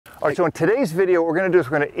All right, so in today's video, what we're going to do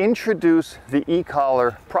is we're going to introduce the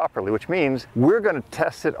e-collar properly, which means we're going to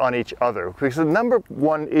test it on each other. Because the number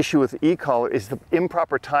one issue with the e-collar is the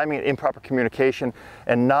improper timing and improper communication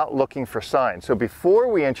and not looking for signs. So before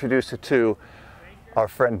we introduce it to our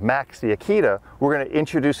friend Max, the Akita, we're going to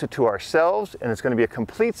introduce it to ourselves, and it's going to be a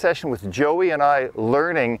complete session with Joey and I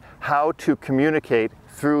learning how to communicate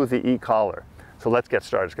through the e-collar. So let's get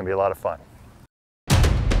started. It's going to be a lot of fun.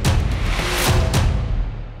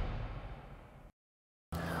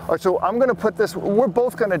 All right, so I'm going to put this, we're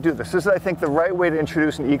both going to do this. This is, I think, the right way to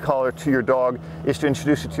introduce an e-collar to your dog is to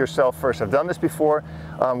introduce it to yourself first. I've done this before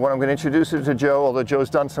when I'm going to introduce it to Joe, although Joe's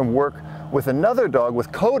done some work with another dog,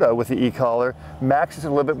 with Coda, with the e-collar. Max is a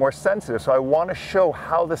little bit more sensitive, so I want to show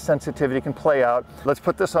how the sensitivity can play out. Let's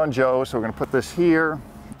put this on Joe, so we're going to put this here.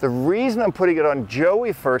 The reason I'm putting it on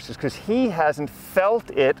Joey first is because he hasn't felt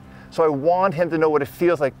it, so I want him to know what it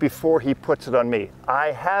feels like before he puts it on me.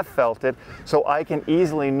 I have felt it, so I can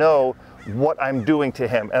easily know what I'm doing to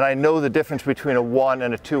him. And I know the difference between a 1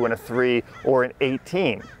 and a 2 and a 3 or an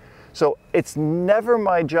 18. So it's never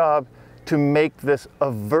my job to make this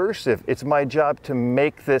aversive. It's my job to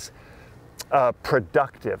make this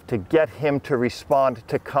productive, to get him to respond,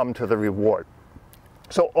 to come to the reward.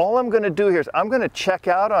 So all I'm going to do here is I'm going to check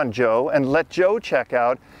out on Joe and let Joe check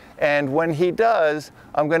out. And when he does,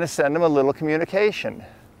 I'm going to send him a little communication.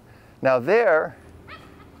 Now there,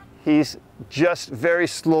 he's just very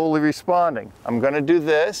slowly responding. I'm going to do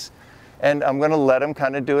this, and I'm going to let him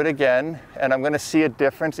kind of do it again, and I'm going to see a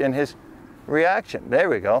difference in his reaction. There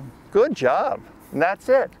we go. Good job. And that's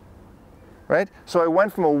it. Right? So I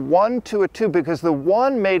went from a 1 to a 2 because the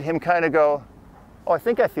 1 made him kind of go, oh, I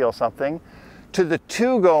think I feel something, to the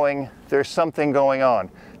 2 going, there's something going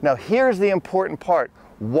on. Now here's the important part.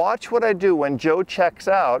 Watch what I do when Joe checks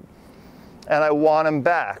out and I want him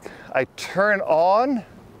back. I turn on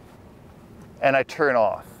and I turn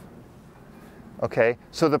off. Okay,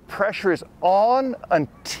 so the pressure is on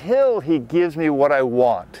until he gives me what I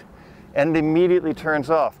want and immediately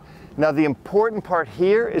turns off. Now the important part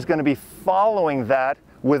here is going to be following that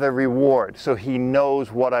with a reward so he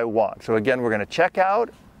knows what I want. So again, we're going to check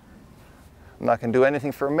out. I'm not going to do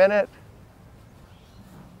anything for a minute.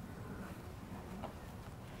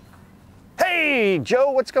 Hey,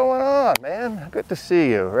 Joe, what's going on, man? Good to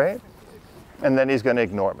see you, right? And then he's going to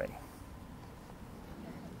ignore me.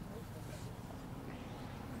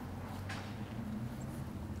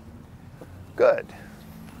 Good.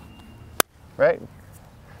 Right?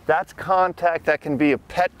 That's contact. That can be a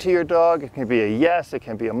pet to your dog. It can be a yes. It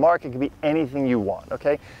can be a mark. It can be anything you want,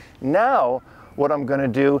 okay? Now, what I'm going to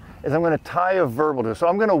do is I'm going to tie a verbal to it. So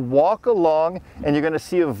I'm going to walk along, and you're going to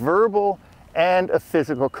see a verbal and a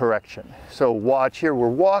physical correction. So watch here, we're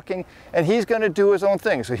walking, and he's going to do his own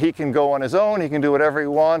thing. So he can go on his own, he can do whatever he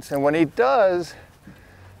wants, and when he does,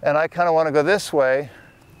 and I kind of want to go this way,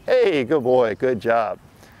 hey, good boy, good job.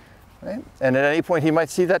 Right? And at any point he might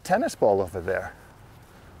see that tennis ball over there.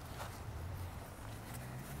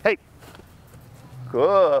 Hey,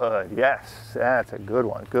 good, yes, that's a good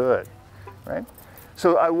one, good, right?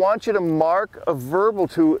 So I want you to mark a verbal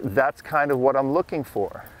to, that's kind of what I'm looking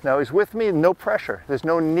for. Now he's with me, no pressure. There's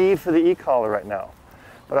no need for the e-collar right now.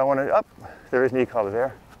 But I want to, up, there is an e-collar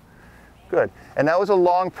there. Good. And that was a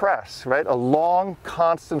long press, right? A long,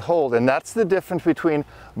 constant hold. And that's the difference between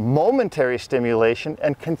momentary stimulation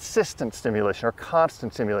and consistent stimulation or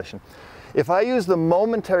constant stimulation. If I use the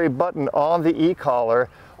momentary button on the e-collar,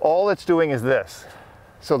 all it's doing is this.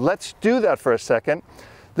 So let's do that for a second.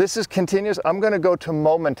 This is continuous. I'm going to go to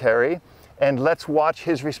momentary, and let's watch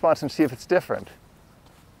his response and see if it's different.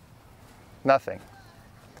 Nothing.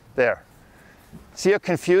 There. See how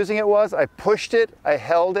confusing it was? I pushed it, I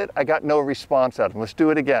held it, I got no response out of him. Let's do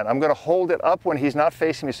it again. I'm going to hold it up when he's not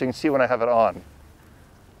facing me so you can see when I have it on.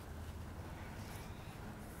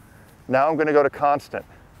 Now I'm going to go to constant.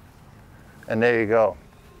 And there you go.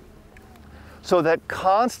 So that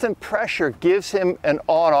constant pressure gives him an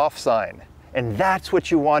on-off sign. And that's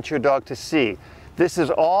what you want your dog to see. This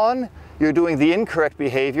is on, you're doing the incorrect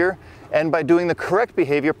behavior, and by doing the correct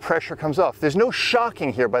behavior, pressure comes off. There's no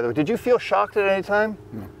shocking here, by the way. Did you feel shocked at any time?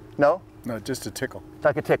 No. No? No, just a tickle.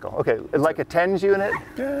 Like a tickle, okay. Like a TENS unit?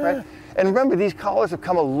 Yeah. Right? And remember, these collars have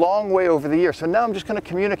come a long way over the years, so now I'm just going to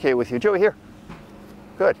communicate with you. Joey, here.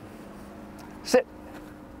 Good. Sit.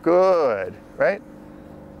 Good, right?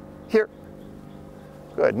 Here.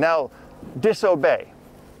 Good. Now, disobey.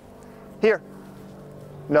 Here.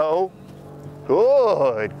 No.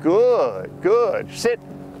 Good, good, good. Sit.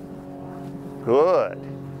 Good.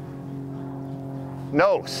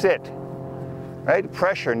 No, sit. Right?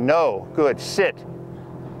 Pressure, no. Good. Sit.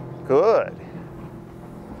 Good.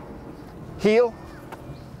 Heel.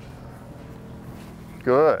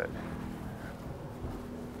 Good.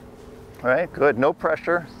 All right, good, no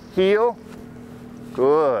pressure. Heel.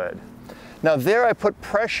 Good. Now there I put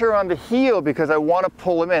pressure on the heel because I want to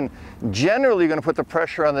pull him in. Generally you're going to put the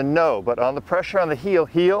pressure on the no, but on the pressure on the heel,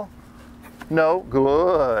 heel, no,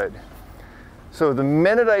 good. So the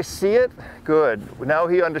minute I see it, good. Now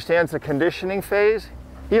he understands the conditioning phase.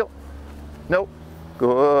 Heel, no,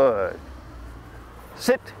 good.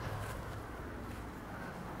 Sit,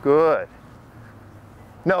 good.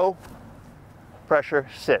 No, pressure,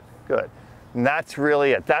 sit, good. And that's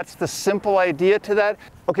really it. That's the simple idea to that.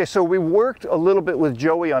 Okay, so we worked a little bit with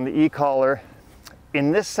Joey on the e-collar.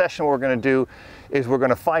 In this session, what we're going to do is we're going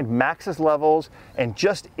to find Max's levels and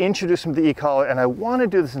just introduce him to the e-collar. And I want to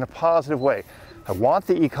do this in a positive way. I want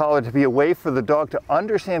the e-collar to be a way for the dog to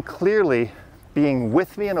understand clearly being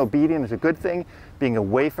with me and obedient is a good thing. Being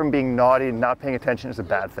away from being naughty and not paying attention is a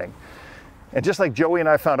bad thing. And just like Joey and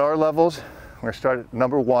I found our levels, we're going to start at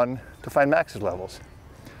number 1 to find Max's levels.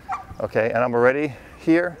 Okay, and I'm already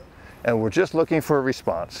here, and we're just looking for a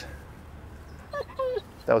response.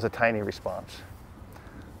 That was a tiny response.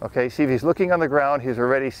 Okay, see if he's looking on the ground, he's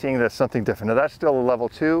already seeing that something different. Now that's still a level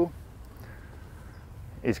 2.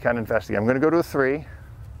 He's kind of investigating. I'm going to go to a 3.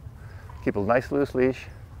 Keep a nice loose leash.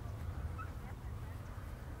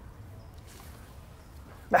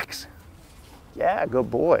 Max. Yeah, good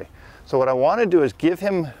boy. So what I want to do is give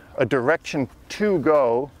him a direction to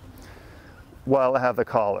go while I have the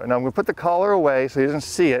collar. Now I'm going to put the collar away so he doesn't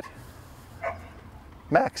see it.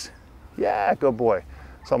 Max. Yeah, good boy.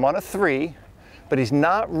 So I'm on a 3, but he's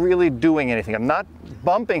not really doing anything. I'm not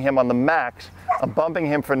bumping him on the max. I'm bumping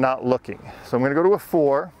him for not looking. So I'm going to go to a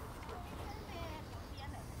 4.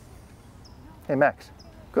 Hey, Max.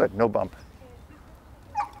 Good, no bump.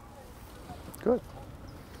 Good.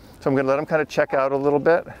 So I'm going to let him kind of check out a little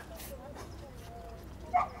bit.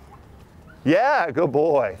 Yeah, good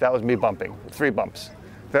boy. That was me bumping. 3 bumps.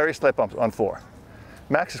 Very slight bumps on 4.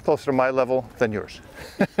 Max is closer to my level than yours.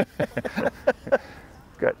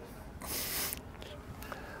 Good.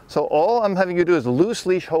 So all I'm having you do is loose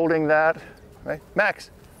leash holding that, right? Max,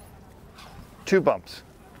 2 bumps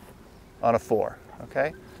on a 4,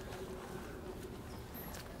 okay?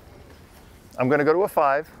 I'm going to go to a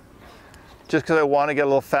 5, just because I want to get a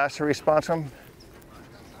little faster response from him.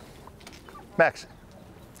 Max,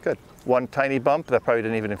 good. 1 tiny bump, that probably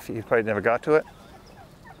didn't even, he probably never got to it.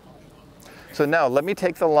 So now let me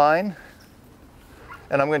take the line,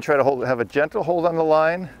 and I'm going to try to have a gentle hold on the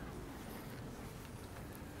line.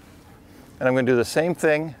 And I'm going to do the same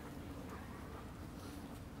thing.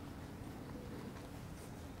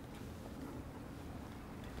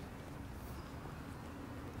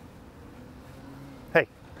 Hey,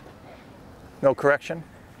 no correction.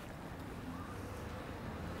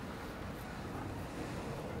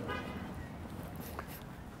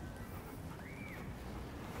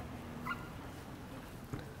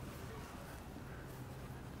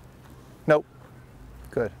 Nope.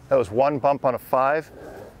 Good. That was 1 bump on a 5.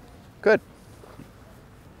 Good.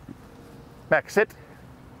 Max, sit.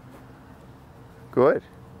 Good.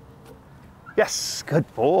 Yes,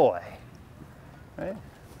 good boy. Right.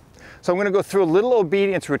 So I'm going to go through a little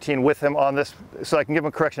obedience routine with him on this so I can give him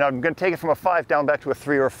a correction. Now I'm going to take it from a 5 down back to a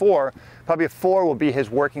 3 or a 4. Probably a 4 will be his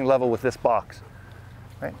working level with this box.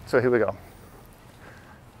 Right. So here we go.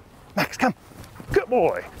 Max, come. Good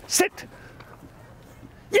boy. Sit.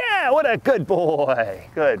 Yeah, what a good boy.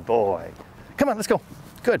 Good boy. Come on, let's go.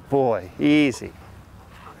 Good boy. Easy.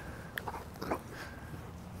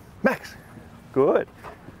 Max. Good.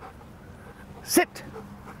 Sit.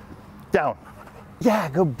 Down. Yeah,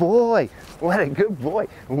 good boy. What a good boy.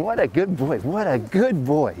 What a good boy. What a good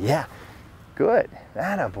boy. Yeah. Good.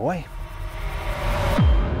 Atta boy.